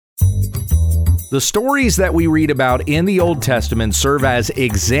The stories that we read about in the Old Testament serve as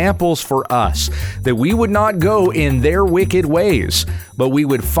examples for us that we would not go in their wicked ways, but we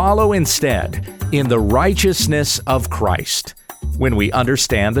would follow instead in the righteousness of Christ when we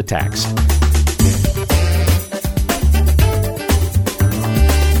understand the text.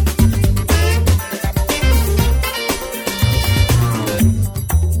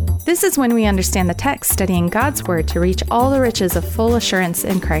 This is When We Understand the Text, studying God's Word to reach all the riches of full assurance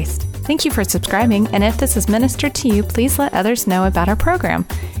in Christ. Thank you for subscribing, and if this has ministered to you, please let others know about our program.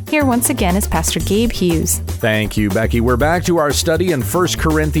 Here once again is Pastor Gabe Hughes. Thank you, Becky. We're back to our study in 1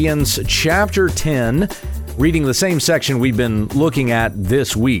 Corinthians chapter 10, reading the same section we've been looking at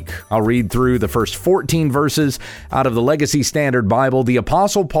this week. I'll read through the first 14 verses out of the Legacy Standard Bible. The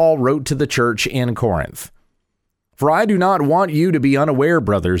Apostle Paul wrote to the church in Corinth. For I do not want you to be unaware,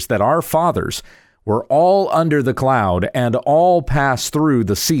 brothers, that our fathers were all under the cloud, and all passed through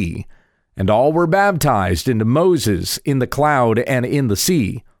the sea, and all were baptized into Moses in the cloud and in the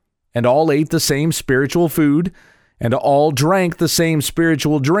sea, and all ate the same spiritual food, and all drank the same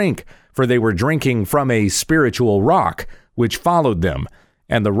spiritual drink, for they were drinking from a spiritual rock, which followed them,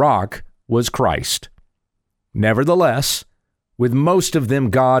 and the rock was Christ. Nevertheless, with most of them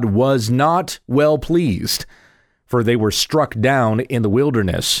God was not well pleased, for they were struck down in the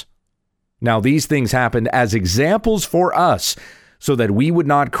wilderness. Now these things happened as examples for us, so that we would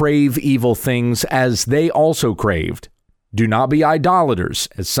not crave evil things as they also craved. Do not be idolaters,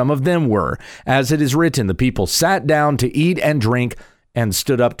 as some of them were. As it is written, the people sat down to eat and drink and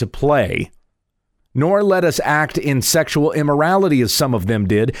stood up to play. Nor let us act in sexual immorality as some of them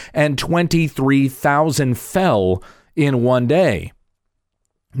did, and 23,000 fell in one day.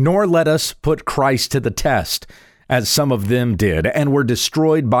 Nor let us put Christ to the test, as some of them did, and were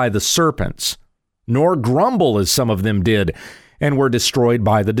destroyed by the serpents. Nor grumble as some of them did, and were destroyed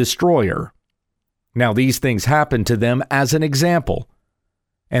by the destroyer. Now these things happened to them as an example,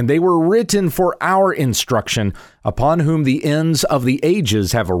 and they were written for our instruction, upon whom the ends of the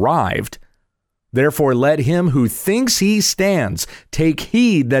ages have arrived. Therefore let him who thinks he stands take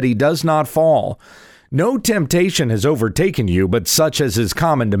heed that he does not fall. No temptation has overtaken you, but such as is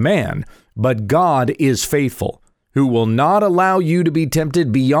common to man. But God is faithful, who will not allow you to be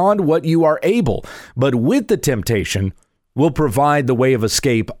tempted beyond what you are able, but with the temptation will provide the way of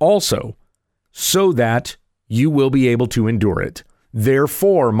escape also, so that you will be able to endure it.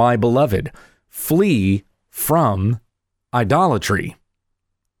 Therefore, my beloved, flee from idolatry.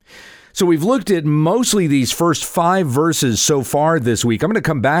 So we've looked at mostly these first 5 verses so far this week. I'm going to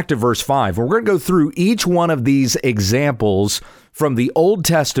come back to verse 5. We're going to go through each one of these examples from the Old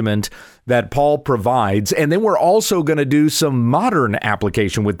Testament that Paul provides, and then we're also going to do some modern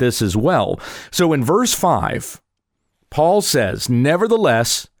application with this as well. So in verse 5, Paul says,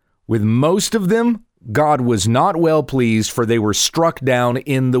 Nevertheless, with most of them, God was not well pleased, for they were struck down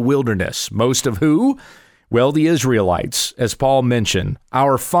in the wilderness. Most of who? Well, the Israelites, as Paul mentioned,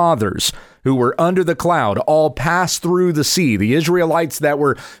 our fathers who were under the cloud, all passed through the sea. The Israelites that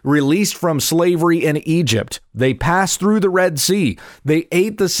were released from slavery in Egypt, they passed through the Red Sea. They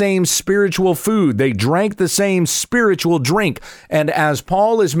ate the same spiritual food. They drank the same spiritual drink. And as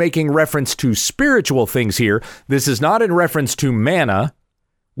Paul is making reference to spiritual things here, this is not in reference to manna,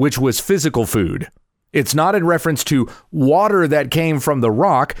 which was physical food. It's not in reference to water that came from the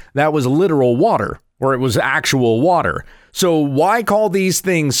rock. That was literal water, or it was actual water. So why call these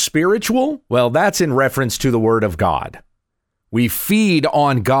things spiritual? Well, that's in reference to the Word of God. We feed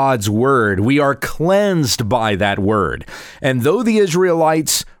on God's Word. We are cleansed by that Word. And though the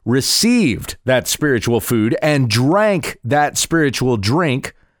Israelites received that spiritual food and drank that spiritual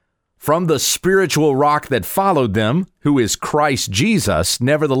drink from the spiritual rock that followed them, who is Christ Jesus,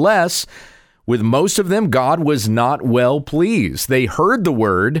 nevertheless, with most of them, God was not well pleased. They heard the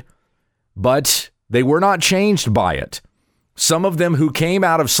Word, but they were not changed by it. Some of them who came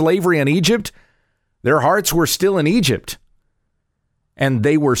out of slavery in Egypt, their hearts were still in Egypt, and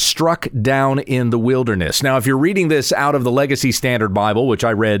they were struck down in the wilderness. Now, if you're reading this out of the Legacy Standard Bible, which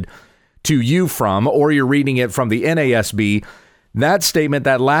I read to you from, or you're reading it from the NASB, that statement,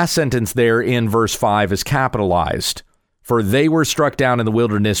 that last sentence there in verse 5 is capitalized. For they were struck down in the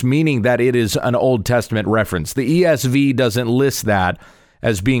wilderness, meaning that it is an Old Testament reference. The ESV doesn't list that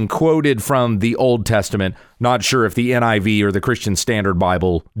as being quoted from the Old Testament. Not sure if the NIV or the Christian Standard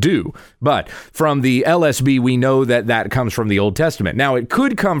Bible do, but from the LSB, we know that that comes from the Old Testament. Now, it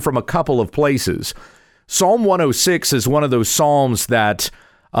could come from a couple of places. Psalm 106 is one of those psalms that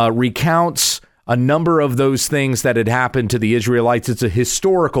recounts a number of those things that had happened to the Israelites. It's a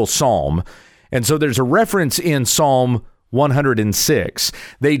historical psalm. And so there's a reference in Psalm 106.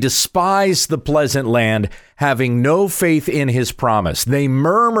 They despised the pleasant land, having no faith in his promise. They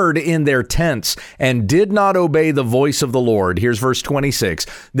murmured in their tents and did not obey the voice of the Lord. Here's verse 26.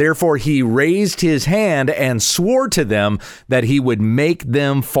 Therefore he raised his hand and swore to them that he would make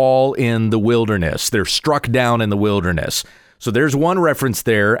them fall in the wilderness. They're struck down in the wilderness. So there's one reference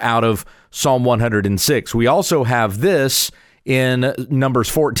there out of Psalm 106. We also have this in Numbers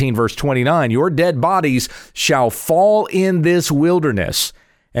 14, verse 29, your dead bodies shall fall in this wilderness,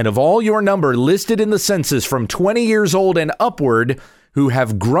 and of all your number listed in the census from 20 years old and upward who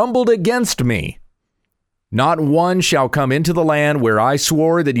have grumbled against me, not one shall come into the land where I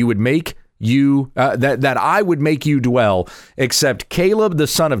swore that you would make you, that I would make you dwell, except Caleb the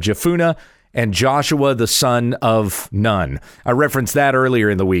son of Jephunneh and Joshua the son of Nun. I referenced that earlier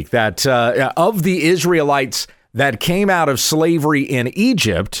in the week, that of the Israelites that came out of slavery in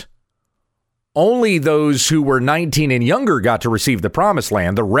Egypt, only those who were 19 and younger got to receive the promised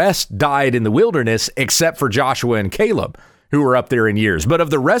land. The rest died in the wilderness, except for Joshua and Caleb, who were up there in years. But of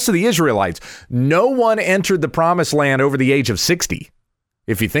the rest of the Israelites, no one entered the promised land over the age of 60,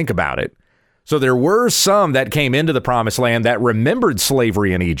 if you think about it. So there were some that came into the promised land that remembered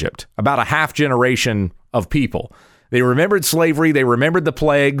slavery in Egypt, about a half generation of people. They remembered slavery. They remembered the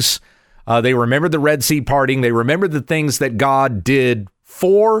plagues. They remembered the Red Sea parting. They remembered the things that God did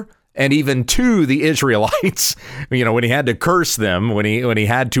for and even to the Israelites, when he had to curse them, when he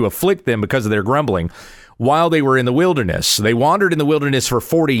had to afflict them because of their grumbling while they were in the wilderness. They wandered in the wilderness for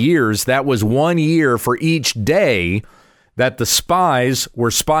 40 years. That was 1 year for each day that the spies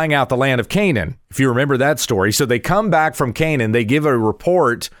were spying out the land of Canaan, if you remember that story. So they come back from Canaan. They give a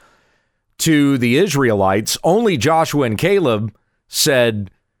report to the Israelites. Only Joshua and Caleb said,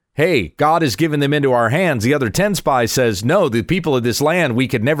 hey, God has given them into our hands. The other 10 spies says, no, the people of this land, we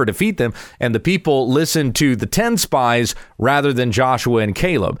could never defeat them. And the people listened to the 10 spies rather than Joshua and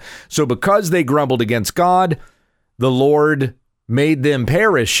Caleb. So because they grumbled against God, the Lord made them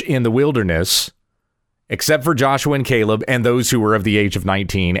perish in the wilderness, except for Joshua and Caleb and those who were of the age of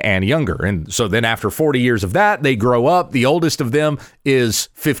 19 and younger. And so then after 40 years of that, they grow up. The oldest of them is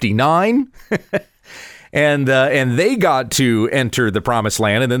 59. And they got to enter the promised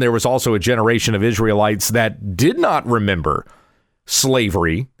land. And then there was also a generation of Israelites that did not remember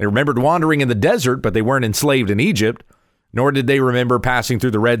slavery. They remembered wandering in the desert, but they weren't enslaved in Egypt, nor did they remember passing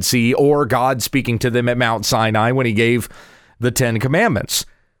through the Red Sea or God speaking to them at Mount Sinai when he gave the 10 Commandments.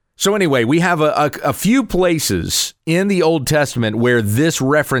 So anyway, we have a few places in the Old Testament where this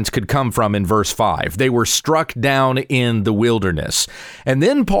reference could come from in verse 5. They were struck down in the wilderness. And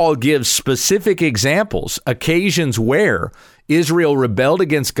then Paul gives specific examples, occasions where Israel rebelled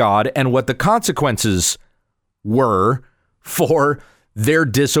against God and what the consequences were for their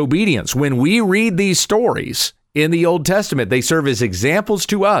disobedience. When we read these stories in the Old Testament, they serve as examples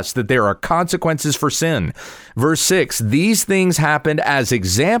to us that there are consequences for sin. Verse 6, these things happened as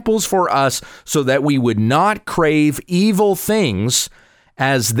examples for us so that we would not crave evil things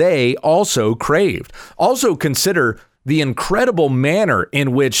as they also craved. Also consider the incredible manner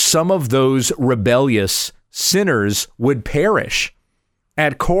in which some of those rebellious sinners would perish.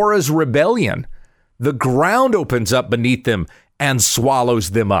 At Korah's rebellion, the ground opens up beneath them and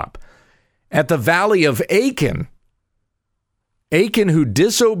swallows them up. At the valley of Achan, who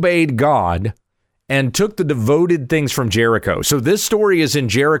disobeyed God and took the devoted things from Jericho. So this story is in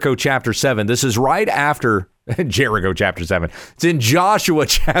Jericho chapter 7. This is right after Jericho chapter 7. It's in Joshua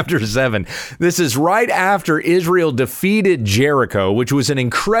chapter 7. This is right after Israel defeated Jericho, which was an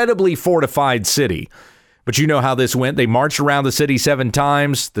incredibly fortified city. But you know how this went. They marched around the city 7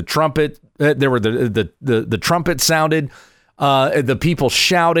 times. The trumpet, the trumpet sounded. The people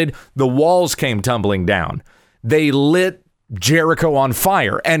shouted, the walls came tumbling down. They lit Jericho on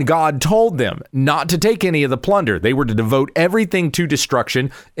fire, and God told them not to take any of the plunder. They were to devote everything to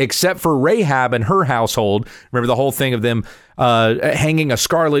destruction except for Rahab and her household. Remember the whole thing of them hanging a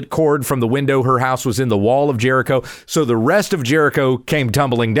scarlet cord from the window. Her house was in the wall of Jericho. So the rest of Jericho came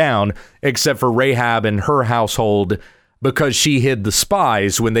tumbling down except for Rahab and her household, because she hid the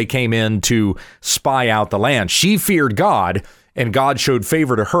spies when they came in to spy out the land. She feared God, and God showed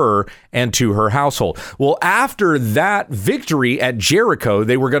favor to her and to her household. Well, after that victory at Jericho,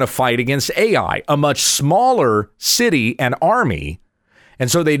 they were going to fight against Ai, a much smaller city and army. And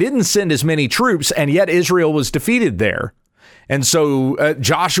so they didn't send as many troops, and yet Israel was defeated there. And so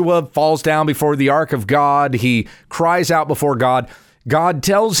Joshua falls down before the ark of God. He cries out before God. God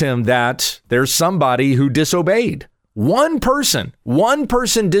tells him that there's somebody who disobeyed. One person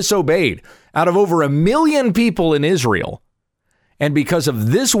disobeyed out of over 1 million people in Israel. And because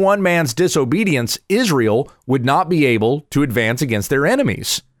of this one man's disobedience, Israel would not be able to advance against their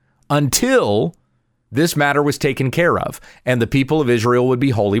enemies until this matter was taken care of, and the people of Israel would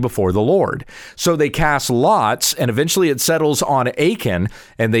be holy before the Lord. So they cast lots, and eventually it settles on Achan,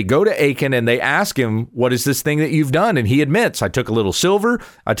 and they go to Achan and they ask him, what is this thing that you've done? And he admits, I took a little silver,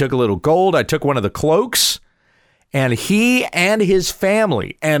 I took a little gold, I took one of the cloaks, and he and his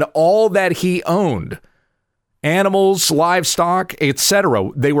family and all that he owned, animals, livestock,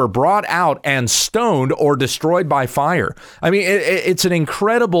 etc., they were brought out and stoned or destroyed by fire. I mean, it's an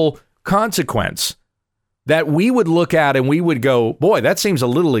incredible consequence that we would look at and we would go, boy, that seems a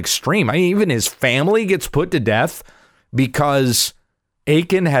little extreme. I mean, even his family gets put to death because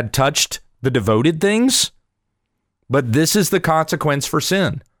Achan had touched the devoted things. But this is the consequence for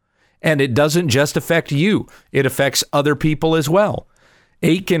sin. And it doesn't just affect you. It affects other people as well.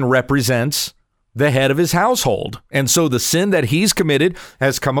 Achan represents the head of his household. And so the sin that he's committed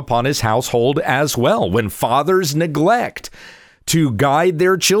has come upon his household as well. When fathers neglect to guide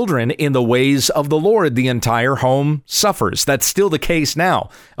their children in the ways of the Lord, the entire home suffers. That's still the case now,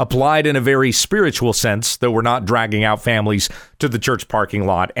 applied in a very spiritual sense, though we're not dragging out families to the church parking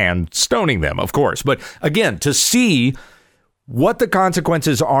lot and stoning them, of course. But again, to see what the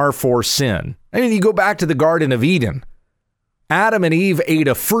consequences are for sin. I mean, you go back to the Garden of Eden. Adam and Eve ate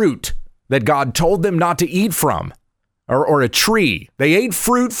a fruit that God told them not to eat from. Or a tree. They ate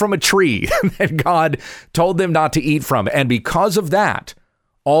fruit from a tree that God told them not to eat from. And because of that,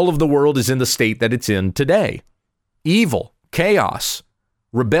 all of the world is in the state that it's in today. Evil, chaos,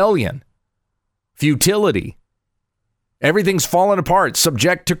 rebellion, futility. Everything's fallen apart,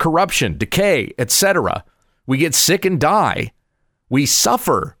 subject to corruption, decay, etc. We get sick and die. We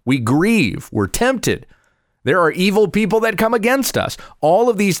suffer. We grieve. We're tempted. There are evil people that come against us. All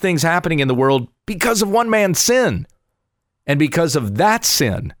of these things happening in the world because of one man's sin. And because of that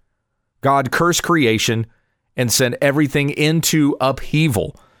sin, God cursed creation and sent everything into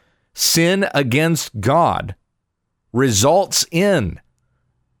upheaval. Sin against God results in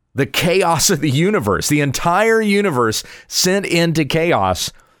the chaos of the universe, the entire universe sent into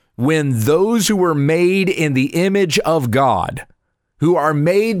chaos when those who were made in the image of God, who are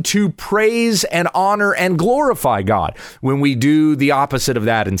made to praise and honor and glorify God, when we do the opposite of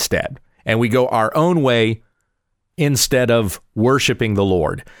that instead, and we go our own way instead of worshiping the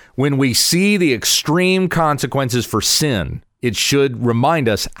Lord. When we see the extreme consequences for sin, it should remind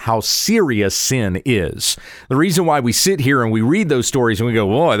us how serious sin is. The reason why we sit here and we read those stories and we go,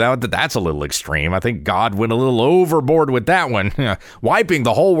 whoa, that's a little extreme. I think God went a little overboard with that one. Wiping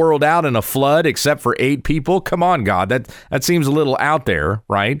the whole world out in a flood except for 8 people? Come on, God. That seems a little out there,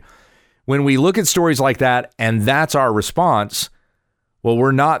 right? When we look at stories like that and that's our response, well,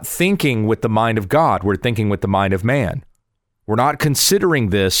 we're not thinking with the mind of God. We're thinking with the mind of man. We're not considering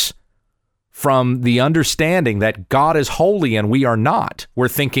this from the understanding that God is holy and we are not. We're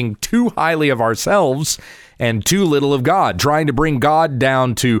thinking too highly of ourselves and too little of God, trying to bring God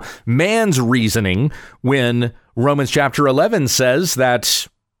down to man's reasoning when Romans chapter 11 says that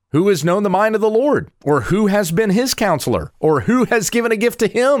who has known the mind of the Lord, or who has been his counselor, or who has given a gift to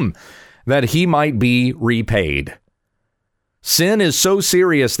him that he might be repaid. Sin is so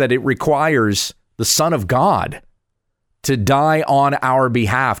serious that it requires the Son of God to die on our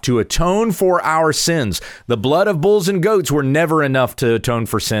behalf, to atone for our sins. The blood of bulls and goats were never enough to atone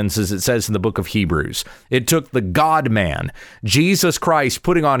for sins, as it says in the book of Hebrews. It took the God-man, Jesus Christ,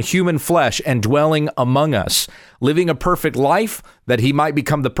 putting on human flesh and dwelling among us, living a perfect life that he might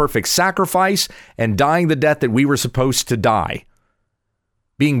become the perfect sacrifice and dying the death that we were supposed to die.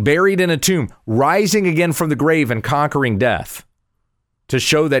 Being buried in a tomb, rising again from the grave and conquering death, to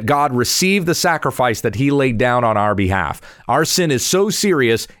show that God received the sacrifice that he laid down on our behalf. Our sin is so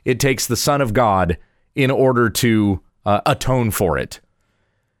serious, it takes the Son of God in order to atone for it.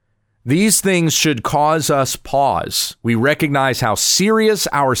 These things should cause us pause. We recognize how serious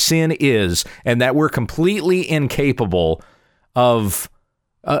our sin is and that we're completely incapable of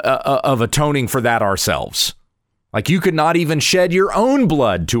atoning for that ourselves. Like, you could not even shed your own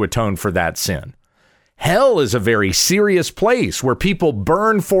blood to atone for that sin. Hell is a very serious place where people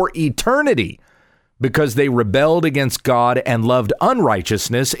burn for eternity because they rebelled against God and loved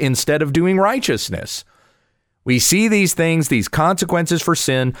unrighteousness instead of doing righteousness. We see these things, these consequences for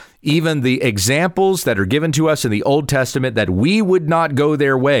sin, even the examples that are given to us in the Old Testament, that we would not go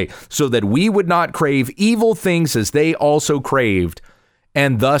their way, so that we would not crave evil things as they also craved,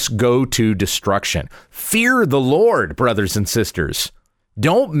 and thus go to destruction. Fear the Lord, brothers and sisters.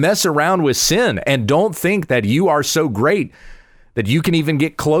 Don't mess around with sin, and don't think that you are so great that you can even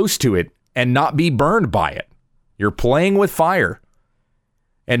get close to it and not be burned by it. You're playing with fire.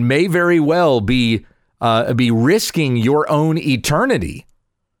 and may very well be risking your own eternity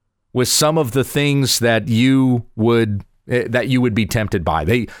with some of the things that you would be tempted by,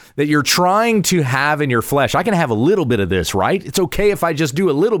 that you're trying to have in your flesh. I can have a little bit of this, right? It's okay if I just do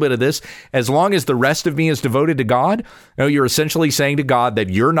a little bit of this, as long as the rest of me is devoted to God. No, you're essentially saying to God that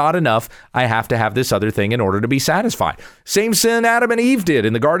you're not enough. I have to have this other thing in order to be satisfied. Same sin Adam and Eve did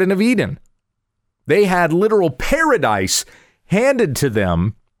in the Garden of Eden. They had literal paradise handed to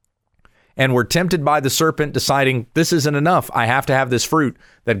them and were tempted by the serpent, deciding this isn't enough. I have to have this fruit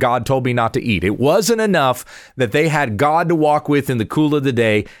that God told me not to eat. It wasn't enough that they had God to walk with in the cool of the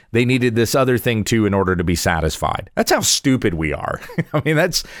day. They needed this other thing too in order to be satisfied. That's how stupid we are. I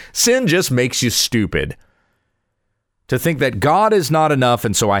mean, sin just makes you stupid. To think that God is not enough,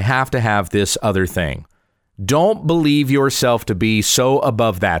 and so I have to have this other thing. Don't believe yourself to be so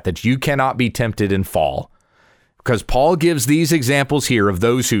above that you cannot be tempted and fall. Because Paul gives these examples here of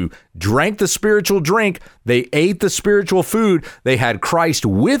those who drank the spiritual drink, they ate the spiritual food, they had Christ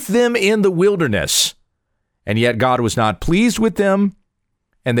with them in the wilderness, and yet God was not pleased with them,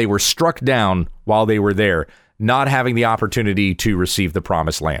 and they were struck down while they were there, not having the opportunity to receive the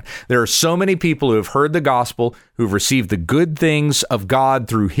promised land. There are so many people who have heard the gospel, who've received the good things of God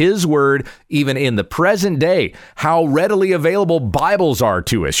through his word, even in the present day, how readily available Bibles are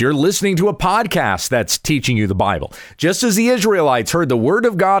to us. You're listening to a podcast that's teaching you the Bible. Just as the Israelites heard the word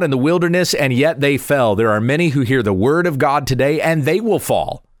of God in the wilderness, and yet they fell, there are many who hear the word of God today, and they will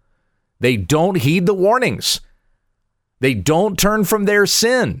fall. They don't heed the warnings. They don't turn from their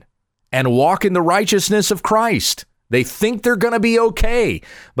sin and walk in the righteousness of Christ. They think they're going to be okay,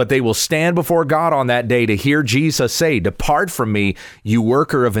 but they will stand before God on that day to hear Jesus say, "Depart from me, you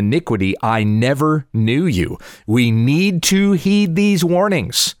worker of iniquity. I never knew you." We need to heed these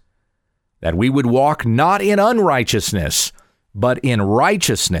warnings, that we would walk not in unrighteousness, but in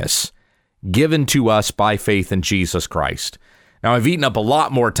righteousness given to us by faith in Jesus Christ. Now, I've eaten up a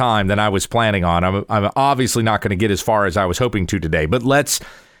lot more time than I was planning on. I'm obviously not going to get as far as I was hoping to today, but let's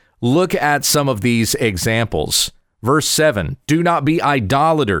look at some of these examples. Verse 7, do not be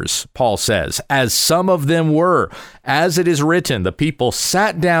idolaters, Paul says, as some of them were. As it is written, the people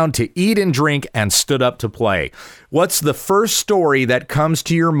sat down to eat and drink and stood up to play. What's the first story that comes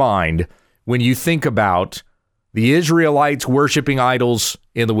to your mind when you think about the Israelites worshiping idols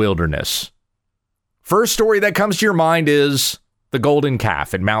in the wilderness? First story that comes to your mind is the golden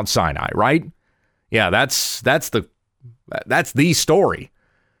calf at Mount Sinai, right? Yeah, that's the story.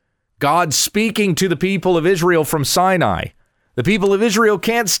 God speaking to the people of Israel from Sinai. The people of Israel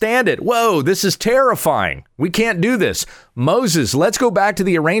can't stand it. Whoa, this is terrifying. We can't do this. Moses, let's go back to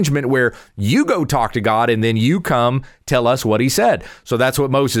the arrangement where you go talk to God and then you come tell us what he said. So that's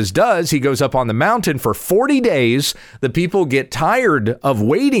what Moses does. He goes up on the mountain for 40 days. The people get tired of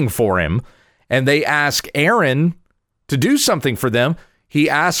waiting for him and they ask Aaron to do something for them.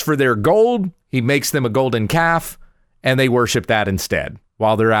 He asks for their gold. He makes them a golden calf and they worship that instead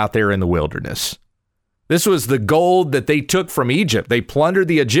while they're out there in the wilderness. This was the gold that they took from Egypt. They plundered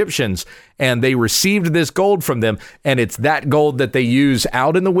the Egyptians and they received this gold from them. And it's that gold that they use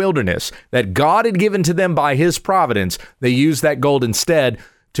out in the wilderness that God had given to them by his providence. They use that gold instead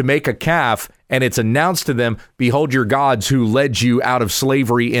to make a calf. And it's announced to them, behold your gods who led you out of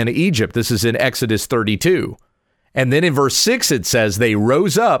slavery in Egypt. This is in Exodus 32. And then in verse 6, it says, they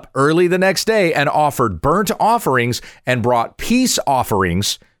rose up early the next day and offered burnt offerings and brought peace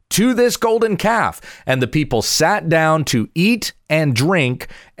offerings to this golden calf. And the people sat down to eat and drink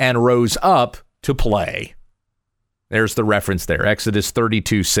and rose up to play. There's the reference there, Exodus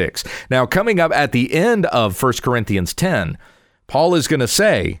 32:6. Now, coming up at the end of 1 Corinthians 10, Paul is going to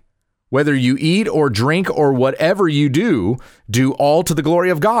say, whether you eat or drink or whatever you do, do all to the glory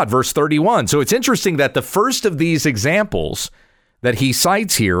of God. Verse 31. So it's interesting that the first of these examples that he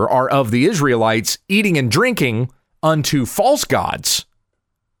cites here are of the Israelites eating and drinking unto false gods,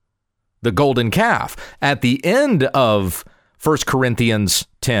 the golden calf. At the end of 1 Corinthians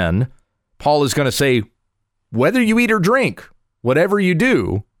 10, Paul is going to say, whether you eat or drink, whatever you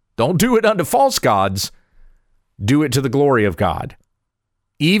do, don't do it unto false gods, do it to the glory of God.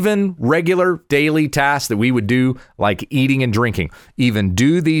 Even regular daily tasks that we would do, like eating and drinking, even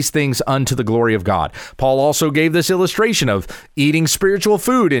do these things unto the glory of God. Paul also gave this illustration of eating spiritual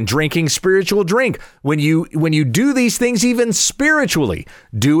food and drinking spiritual drink. When you do these things, even spiritually,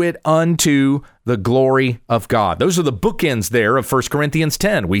 do it unto the glory of God. Those are the bookends there of 1 Corinthians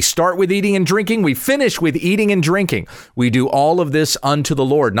 10. We start with eating and drinking. We finish with eating and drinking. We do all of this unto the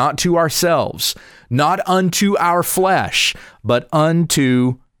Lord, not to ourselves, not unto our flesh, but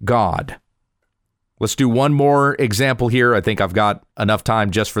unto God. Let's do one more example here. I think I've got enough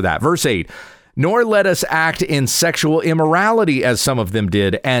time just for that. Verse 8, nor let us act in sexual immorality as some of them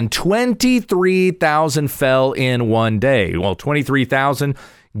did, and 23,000 fell in one day. Well, 23,000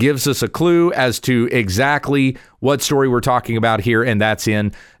 gives us a clue as to exactly what story we're talking about here, and that's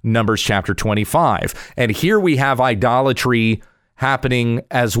in Numbers chapter 25. And here we have idolatry happening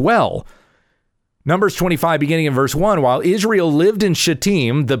as well. Numbers 25, beginning in verse 1, while Israel lived in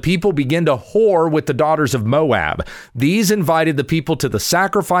Shittim, the people began to whore with the daughters of Moab. These invited the people to the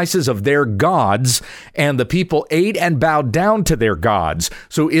sacrifices of their gods, and the people ate and bowed down to their gods.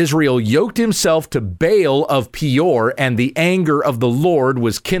 So Israel yoked himself to Baal of Peor, and the anger of the Lord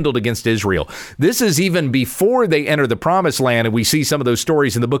was kindled against Israel. This is even before they enter the promised land, and we see some of those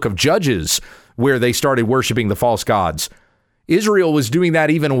stories in the book of Judges where they started worshiping the false gods. Israel was doing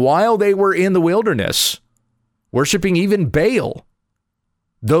that even while they were in the wilderness, worshiping even Baal,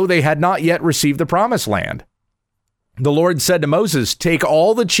 though they had not yet received the promised land. The Lord said to Moses, take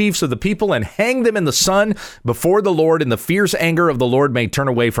all the chiefs of the people and hang them in the sun before the Lord, and the fierce anger of the Lord may turn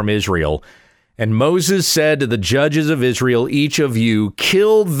away from Israel. And Moses said to the judges of Israel, each of you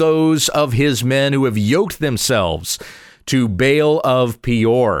kill those of his men who have yoked themselves to Baal of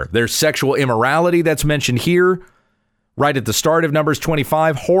Peor. There's sexual immorality that's mentioned here. Right at the start of Numbers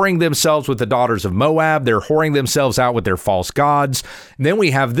 25, whoring themselves with the daughters of Moab. They're whoring themselves out with their false gods. And then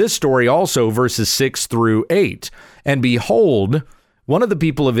we have this story also, verses 6 through 8. And behold, one of the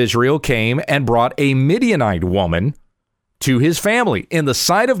people of Israel came and brought a Midianite woman to his family in the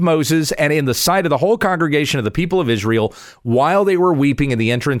sight of Moses and in the sight of the whole congregation of the people of Israel while they were weeping in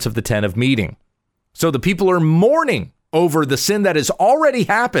the entrance of the tent of meeting. So the people are mourning over the sin that has already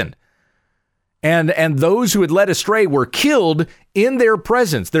happened. And those who had led astray were killed in their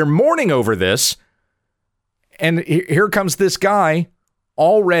presence. They're mourning over this. And here comes this guy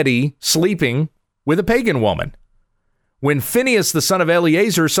already sleeping with a pagan woman. When Phinehas, the son of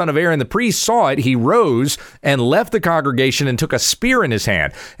Eleazar, son of Aaron, the priest, saw it, he rose and left the congregation and took a spear in his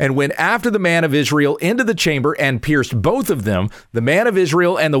hand and went after the man of Israel into the chamber and pierced both of them, the man of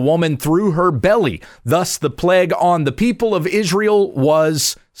Israel and the woman, through her belly. Thus the plague on the people of Israel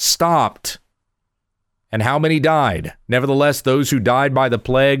was stopped. And how many died? Nevertheless, those who died by the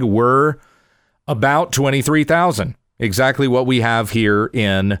plague were about 23,000. Exactly what we have here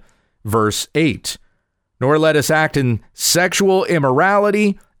in verse 8. Nor let us act in sexual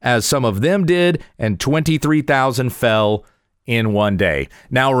immorality, as some of them did, and 23,000 fell in one day.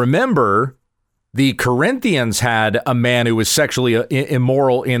 Now remember, the Corinthians had a man who was sexually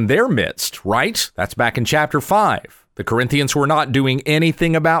immoral in their midst, right? That's back in chapter 5. The Corinthians were not doing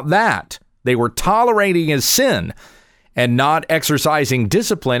anything about that. They were tolerating his sin and not exercising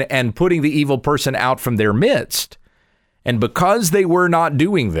discipline and putting the evil person out from their midst. And because they were not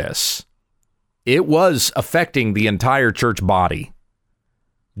doing this, it was affecting the entire church body.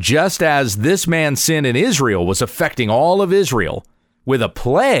 Just as this man's sin in Israel was affecting all of Israel with a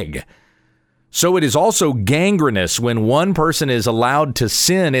plague, so it is also gangrenous when one person is allowed to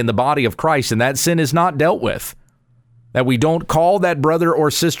sin in the body of Christ and that sin is not dealt with. That we don't call that brother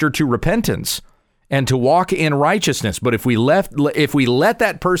or sister to repentance and to walk in righteousness. But if we let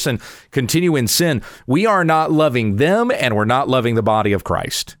that person continue in sin, we are not loving them and we're not loving the body of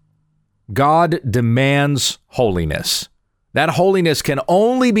Christ. God demands holiness. That holiness can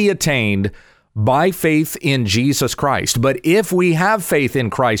only be attained by faith in Jesus Christ. But if we have faith in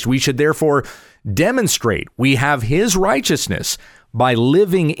Christ, we should therefore demonstrate we have his righteousness by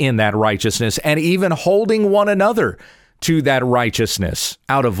living in that righteousness and even holding one another to that righteousness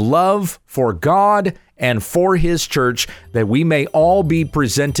out of love for God and for his church, that we may all be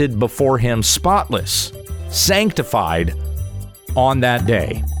presented before him spotless, sanctified on that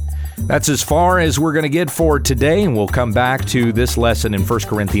day. That's as far as we're going to get for today, and we'll come back to this lesson in 1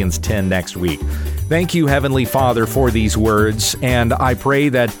 Corinthians 10 next week. Thank you, Heavenly Father, for these words, and I pray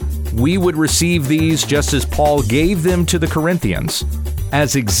that we would receive these just as Paul gave them to the Corinthians,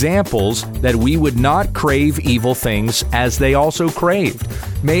 as examples that we would not crave evil things as they also craved.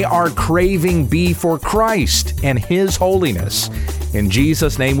 May our craving be for Christ and his holiness. In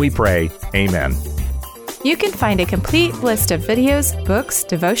Jesus' name we pray, amen. You can find a complete list of videos, books,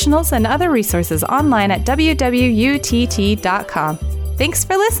 devotionals, and other resources online at www.utt.com. Thanks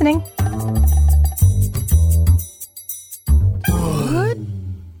for listening.